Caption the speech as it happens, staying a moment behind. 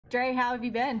Dre, how have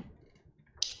you been?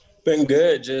 Been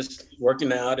good, just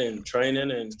working out and training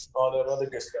and all that other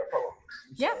good stuff.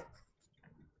 Yep.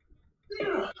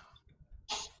 There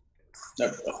we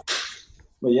go.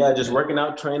 But yeah, just working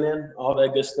out, training, all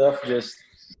that good stuff. Just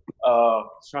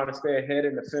trying to stay ahead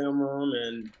in the film room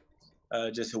and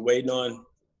just waiting on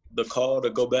the call to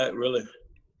go back, really.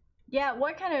 Yeah,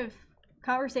 what kind of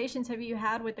conversations have you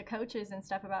had with the coaches and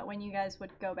stuff about when you guys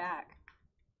would go back?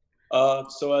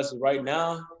 So as of right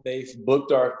now, they've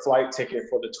booked our flight ticket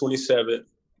for the 27th.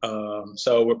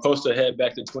 So we're supposed to head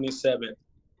back to 27th.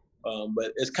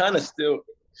 But it's kind of still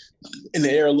in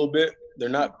the air a little bit. They're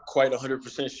not quite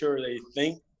 100% sure. They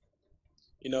think,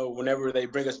 whenever they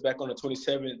bring us back on the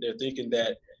 27th, they're thinking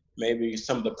that maybe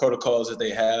some of the protocols that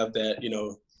they have that,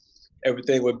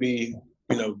 everything would be,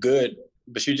 good.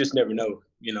 But you just never know.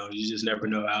 You just never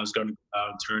know how it's going to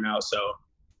turn out. So,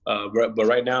 but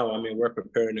right now, we're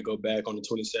preparing to go back on the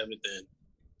 27th and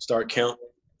start count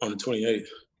on the 28th.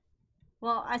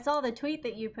 Well, I saw the tweet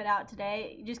that you put out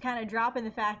today, just kind of dropping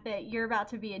the fact that you're about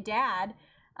to be a dad.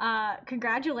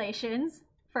 Congratulations,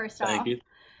 first off. Thank you.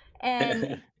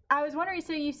 And I was wondering,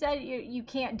 so you said you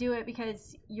can't do it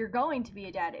because you're going to be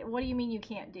a dad. What do you mean you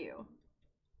can't do?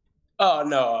 Oh,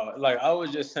 no. Like, I was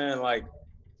just saying, like,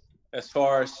 as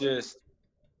far as just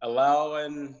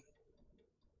allowing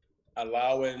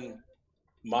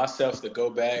myself to go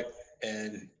back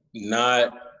and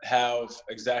not have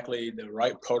exactly the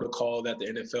right protocol that the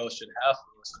NFL should have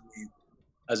for us.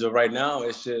 As of right now,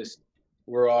 it's just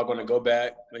we're all going to go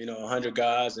back, 100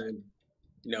 guys, and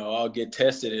all get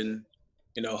tested, and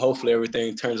hopefully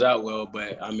everything turns out well.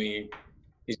 But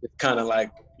it's just kind of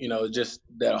like just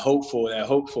that hopeful, and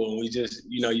we just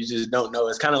you just don't know.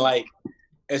 It's kind of like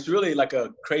it's really like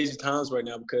a crazy times right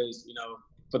now because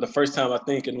for the first time I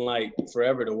think in like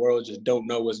forever the world just don't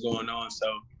know what's going on.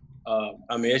 So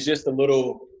it's just a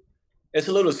little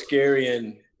scary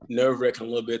and nerve-wracking a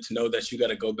little bit to know that you got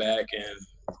to go back and,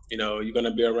 you're going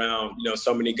to be around,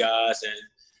 so many guys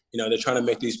and, they're trying to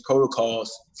make these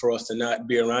protocols for us to not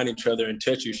be around each other and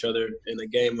touch each other in a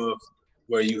game of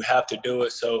where you have to do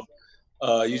it. So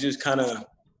you just kind of,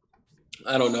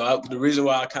 I don't know. The reason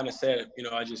why I kind of said,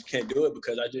 I just can't do it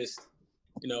because I just,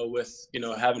 with,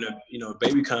 having a,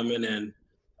 baby coming and,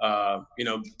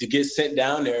 to get sent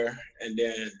down there and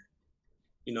then,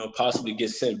 possibly get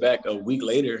sent back a week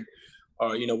later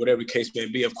or, whatever the case may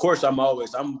be. Of course, I'm going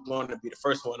to be the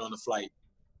first one on the flight.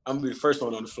 I'm going to be the first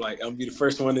one on the flight. I'm going to be the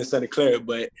first one in Santa Clara.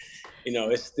 But,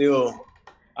 it's still,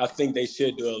 I think they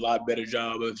should do a lot better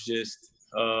job of just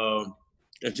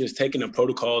taking the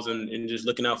protocols and just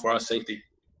looking out for our safety.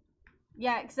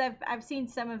 Yeah, because I've seen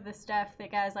some of the stuff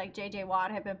that guys like J.J.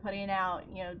 Watt have been putting out,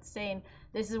 saying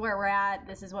this is where we're at,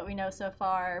 this is what we know so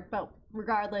far, but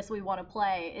regardless, we want to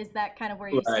play. Is that kind of where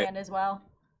you stand as well?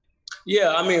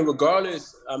 Yeah,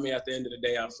 regardless, at the end of the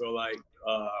day, I feel like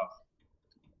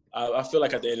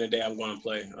at the end of the day, I'm going to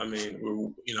play.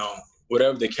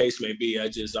 Whatever the case may be,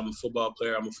 I'm a football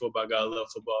player. I'm a football guy. I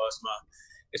love football.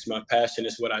 It's my passion.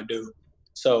 It's what I do.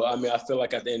 So, I feel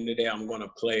like at the end of the day, I'm going to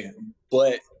play.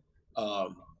 But,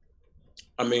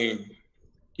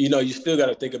 you still got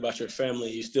to think about your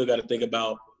family. You still got to think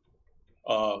about,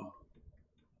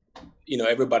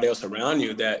 everybody else around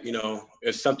you that,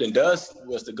 if something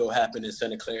was to go happen in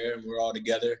Santa Clara and we're all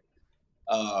together,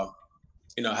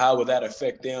 how would that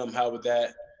affect them? How would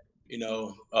that,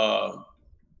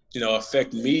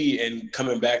 affect me and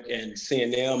coming back and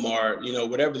seeing them or,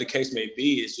 whatever the case may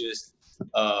be. It's just,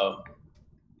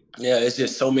 it's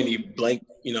just so many blank,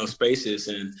 spaces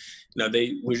and,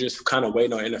 we're just kind of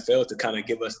waiting on NFL to kind of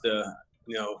give us the,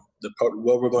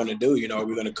 what we're going to do. Are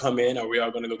we going to come in? Are we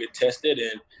all going to go get tested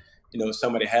and,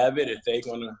 somebody have it? If they're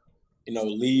going to,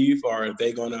 leave or if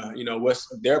they're going to, what's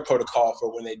their protocol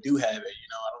for when they do have it?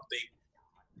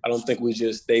 I don't think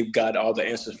they've got all the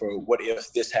answers for what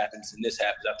if this happens and this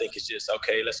happens. I think it's just,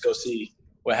 okay, let's go see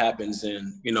what happens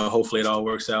and, hopefully it all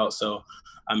works out. So,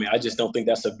 I just don't think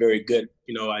that's a very good,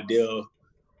 idea.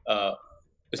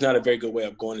 It's not a very good way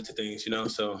of going into things,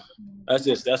 so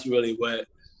that's really what,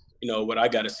 what I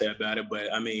got to say about it. But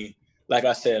like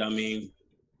I said, I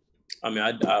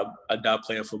die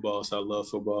playing football, so I love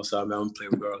football, so I'm going to play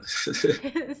regardless.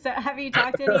 So have you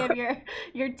talked to any of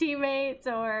your teammates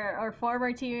or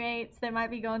former teammates that might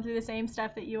be going through the same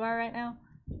stuff that you are right now?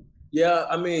 Yeah,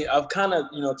 I've kind of,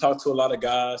 talked to a lot of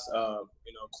guys,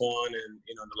 Quan and,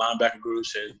 the linebacker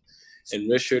groups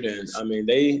and Richard, and,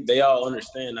 they all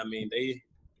understand.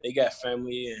 They got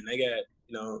family and they got,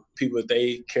 people that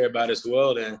they care about as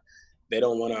well, and they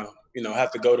don't want to,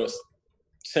 have to go to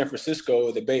San Francisco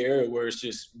or the Bay Area where it's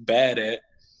just bad at,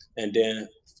 and then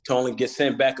to only get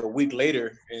sent back a week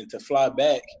later and to fly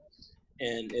back.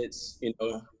 And it's,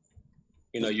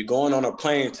 you're going on a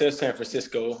plane to San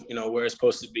Francisco, where it's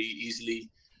supposed to be easily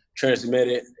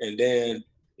transmitted. And then,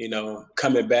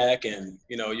 coming back and,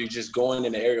 you're just going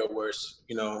in the area where it's,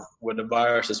 where the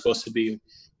virus is supposed to be,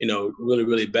 really,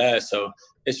 really bad. So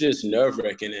it's just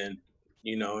nerve-wracking. And,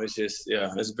 it's just,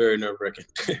 it's very nerve-wracking.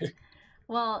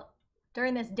 Well,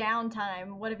 during this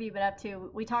downtime, what have you been up to?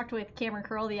 We talked with Cameron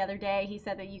Curl the other day. He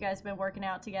said that you guys have been working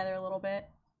out together a little bit.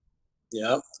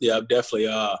 Yeah, definitely.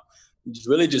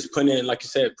 Really just putting in, like you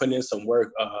said, putting in some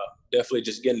work. Definitely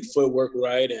just getting footwork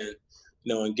right, and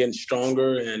and getting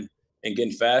stronger and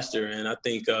getting faster. And I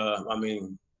think,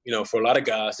 for a lot of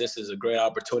guys, this is a great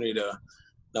opportunity to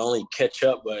not only catch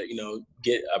up, but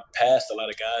get past a lot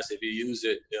of guys if you use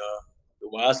it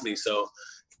wisely. So,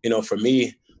 for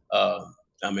me,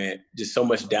 just so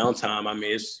much downtime.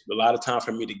 It's a lot of time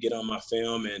for me to get on my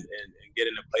film and get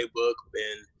in the playbook.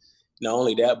 And not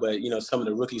only that, but, some of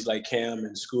the rookies like Cam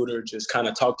and Scooter, just kind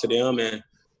of talk to them and,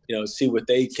 see what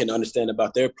they can understand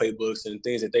about their playbooks and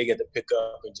things that they get to pick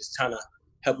up, and just kind of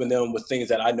helping them with things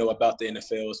that I know about the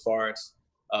NFL as far as,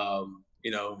 for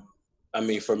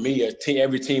me,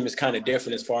 every team is kind of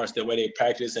different as far as the way they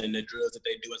practice and the drills that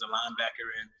they do as a linebacker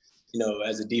and,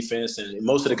 as a defense. And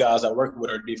most of the guys I work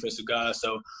with are defensive guys.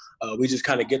 So we just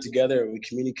kind of get together and we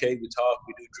communicate, we talk,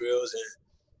 we do drills, and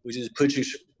we just push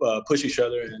each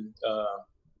other.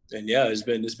 And yeah, it's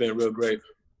been real great.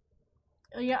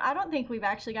 Yeah, I don't think we've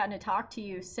actually gotten to talk to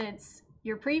you since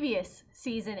your previous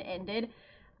season ended.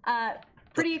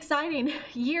 Pretty exciting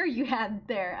year you had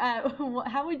there.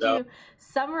 How would you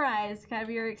summarize kind of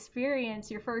your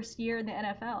experience, your first year in the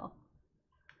NFL?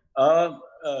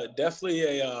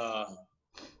 Definitely a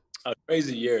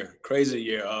crazy year.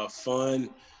 Fun,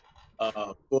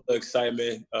 full of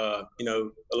excitement. A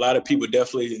lot of people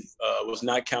definitely was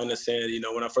not counting us in.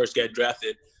 When I first got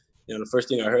drafted, the first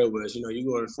thing I heard was, you're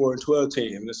going to 4-12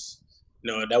 team.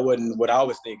 That wasn't what I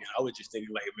was thinking. I was just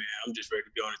thinking, like, man, I'm just ready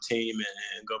to be on a team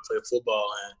and go play football.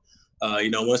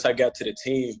 And, once I got to the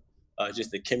team,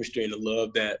 just the chemistry and the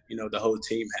love that, the whole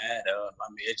team had,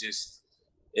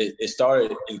 it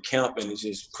started in camp, and it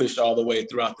just pushed all the way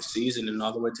throughout the season and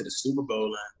all the way to the Super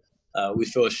Bowl. And we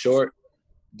fell short,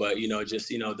 but,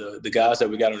 the guys that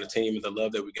we got on the team and the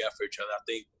love that we got for each other,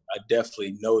 I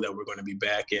definitely know that we're going to be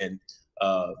back. And,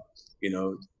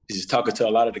 just talking to a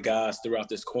lot of the guys throughout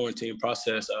this quarantine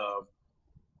process,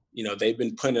 they've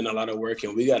been putting in a lot of work,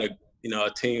 and we got a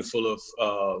team full of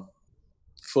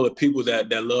people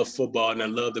that love football and that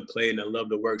love to play and that love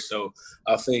to work. So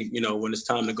I think, when it's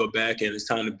time to go back and it's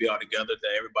time to be all together,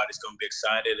 that everybody's going to be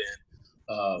excited,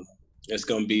 and it's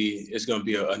going to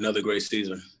be another great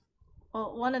season.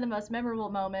 Well, one of the most memorable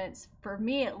moments for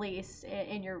me, at least,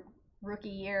 in your rookie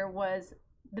year was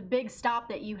the big stop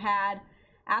that you had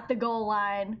at the goal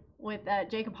line with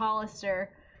Jacob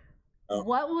Hollister. Oh.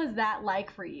 What was that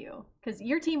like for you? Because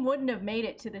your team wouldn't have made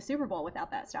it to the Super Bowl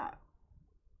without that stop.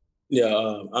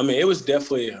 Yeah, it was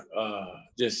definitely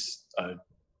just a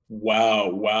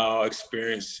wow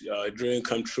experience, dream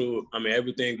come true.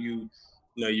 Everything you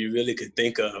really could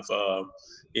think of.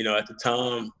 At the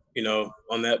time,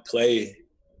 on that play,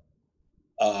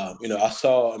 I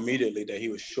saw immediately that he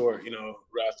was short.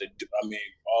 Right after,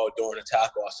 all during the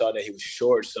tackle, I saw that he was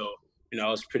short. So, I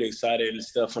was pretty excited and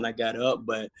stuff when I got up.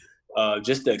 But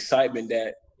just the excitement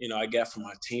that, I got from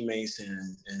my teammates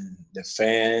and the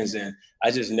fans, and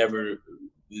I just never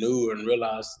knew and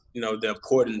realized, the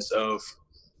importance of,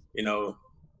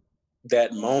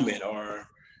 that moment, or,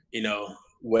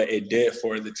 what it did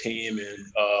for the team,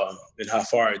 and how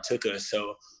far it took us.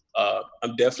 So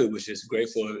I'm definitely was just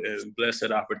grateful and blessed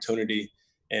that opportunity.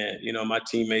 And, my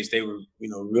teammates, they were,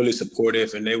 really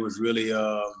supportive, and they was really,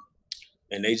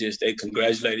 and they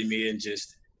congratulated me, and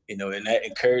just, and that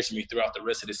encouraged me throughout the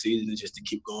rest of the season just to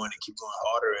keep going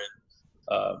harder. And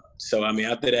so,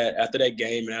 after that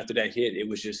game and after that hit, it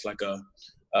was just like a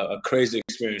crazy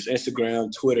experience. Instagram,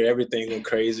 Twitter, everything went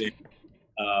crazy.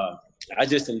 I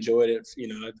just enjoyed it.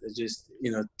 I just,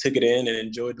 took it in and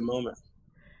enjoyed the moment.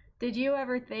 Did you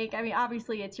ever think,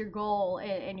 obviously it's your goal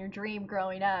and your dream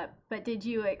growing up, but did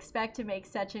you expect to make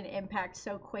such an impact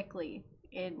so quickly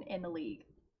in the league?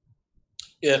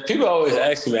 Yeah, people always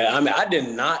ask me that. I did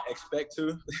not expect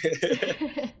to.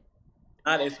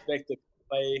 Not expect to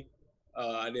play.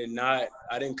 I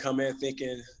didn't come in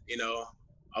thinking,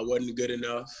 I wasn't good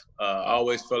enough. I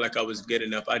always felt like I was good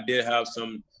enough. I did have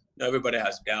some, everybody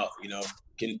has doubt,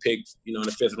 getting picked, in the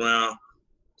 5th round.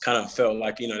 Kind of felt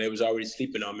like, they was already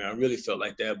sleeping on me. I really felt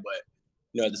like that. But,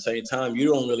 at the same time, you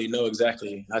don't really know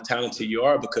exactly how talented you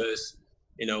are, because,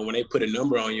 when they put a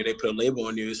number on you, they put a label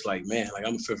on you. It's like, man, like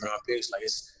I'm a 5th round pick. Like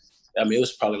it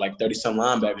was probably like 30 some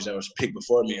linebackers that was picked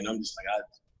before me, and I'm just like,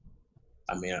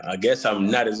 I guess I'm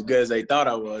not as good as they thought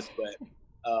I was, but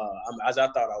as I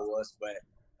thought I was. But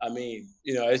I mean,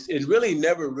 it really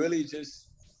never really just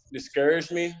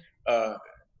discouraged me.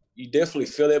 You definitely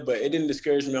feel it, but it didn't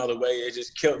discourage me all the way. It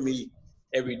just kept me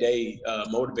every day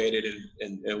motivated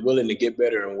and willing to get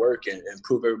better and work and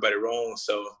prove everybody wrong.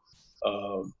 So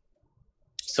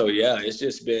yeah, it's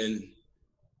just been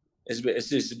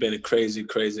a crazy,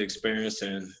 crazy experience,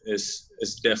 and it's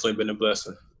definitely been a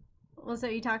blessing. Well, so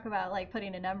you talk about like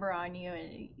putting a number on you,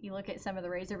 and you look at some of the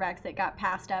Razorbacks that got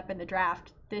passed up in the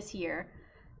draft this year.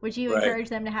 Would you encourage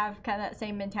them to have kind of that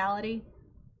same mentality?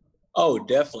 Oh,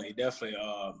 definitely.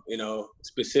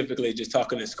 Specifically just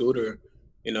talking to Scooter,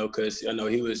 because I know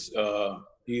he was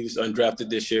undrafted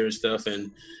this year and stuff,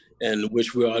 and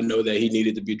which we all know that he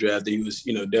needed to be drafted. He was,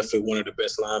 definitely one of the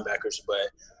best linebackers, but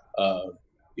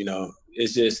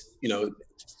it's just,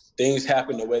 things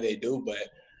happen the way they do. But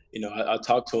I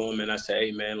talk to him and I say,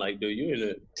 hey man, like, dude, you're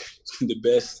in the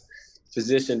best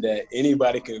position that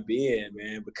anybody can be in,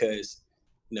 man, because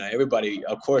everybody,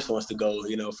 of course, wants to go,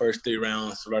 first 3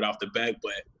 rounds right off the bat.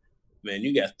 But, man,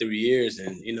 you got 3 years,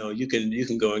 and, you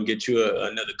can go and get you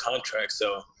another contract.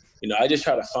 So, I just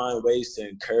try to find ways to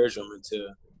encourage them and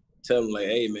to tell them, like,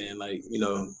 hey, man, like,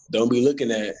 don't be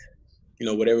looking at,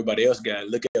 what everybody else got.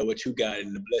 Look at what you got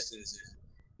and the blessings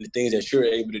and the things that you're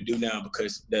able to do now,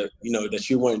 because that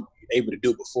you weren't able to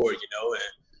do before,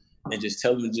 and just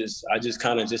tell them, I just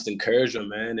kind of just encourage them,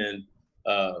 man. And,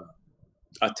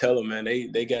 I tell them, man,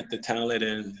 they got the talent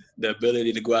and the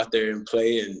ability to go out there and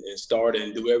play and start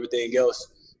and do everything else.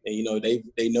 And,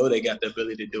 they know they got the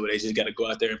ability to do it. They just got to go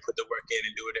out there and put the work in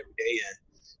and do it every day.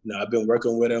 And, I've been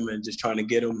working with them and just trying to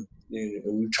get them,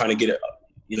 we're trying to get,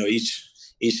 each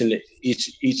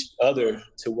other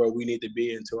to where we need to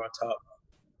be and to our top.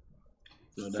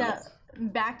 So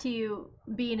back to you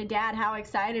being a dad, how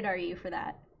excited are you for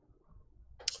that?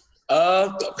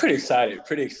 Pretty excited.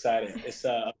 It's,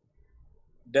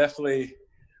 definitely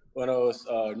one of those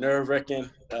nerve-wracking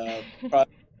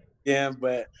again,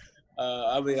 but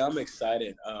I'm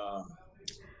excited. I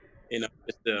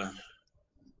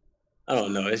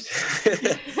don't know. It's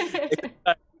excited.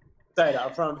 I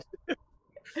promise.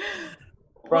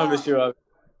 Promise you.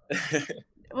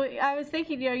 Well, I was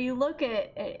thinking, you look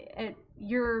at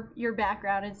your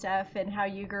background and stuff and how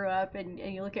you grew up, and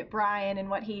you look at Brian and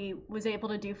what he was able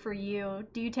to do for you.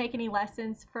 Do you take any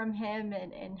lessons from him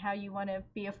and how you want to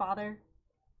be a father?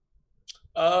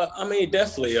 I mean,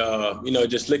 definitely.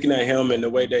 Just looking at him and the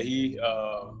way that he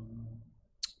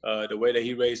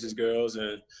raises girls,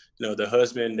 and the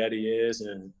husband that he is,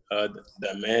 and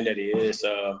the man that he is.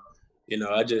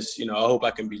 I just, I hope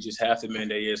I can be just half the man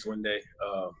that he is one day.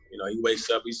 He wakes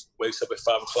up at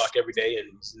 5 o'clock every day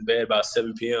and he's in bed about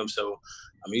 7 p.m. So,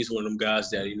 he's one of them guys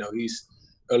that, he's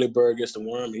early bird gets the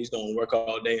worm. He's going to work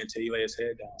all day until he lays his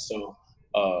head down. So,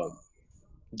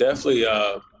 definitely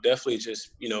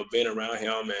just, being around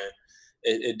him, and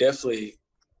it definitely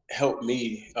helped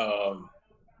me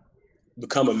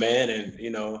become a man, and,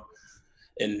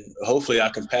 and hopefully I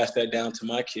can pass that down to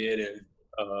my kid. And,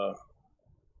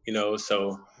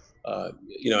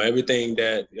 everything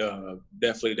that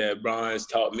definitely that Brian's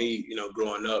taught me,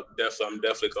 growing up, I'm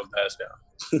definitely gonna pass down.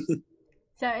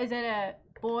 So is it a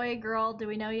boy, girl? Do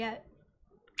we know yet?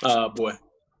 Boy.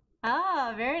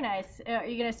 Ah, very nice. Are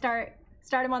you gonna start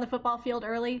him on the football field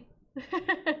early?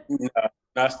 No,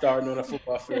 not starting on the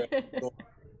football field.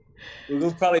 We're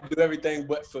gonna probably do everything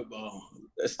but football.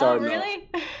 Oh, really?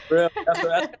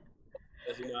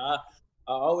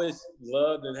 I always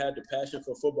loved and had the passion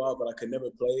for football, but I could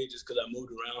never play just because I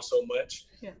moved around so much.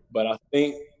 Yeah. But I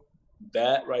think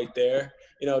that right there,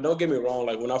 don't get me wrong.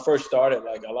 Like when I first started,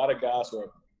 like a lot of guys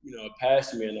were,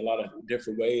 passing me in a lot of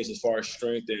different ways as far as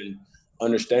strength and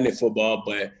understanding football.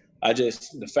 But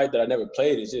the fact that I never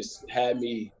played, it just had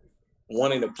me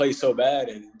wanting to play so bad,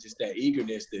 and just that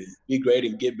eagerness to be great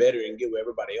and get better and get where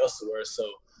everybody else was. So,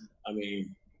 I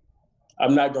mean,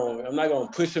 I'm not going to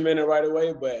push him in it right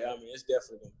away, but I mean, it's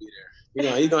definitely going to be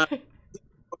there. He's going to have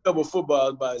a couple of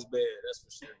footballs by his bed, that's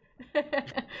for sure.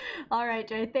 All right,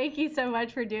 Dre. Thank you so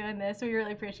much for doing this. We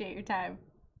really appreciate your time.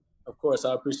 Of course,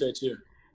 I appreciate you.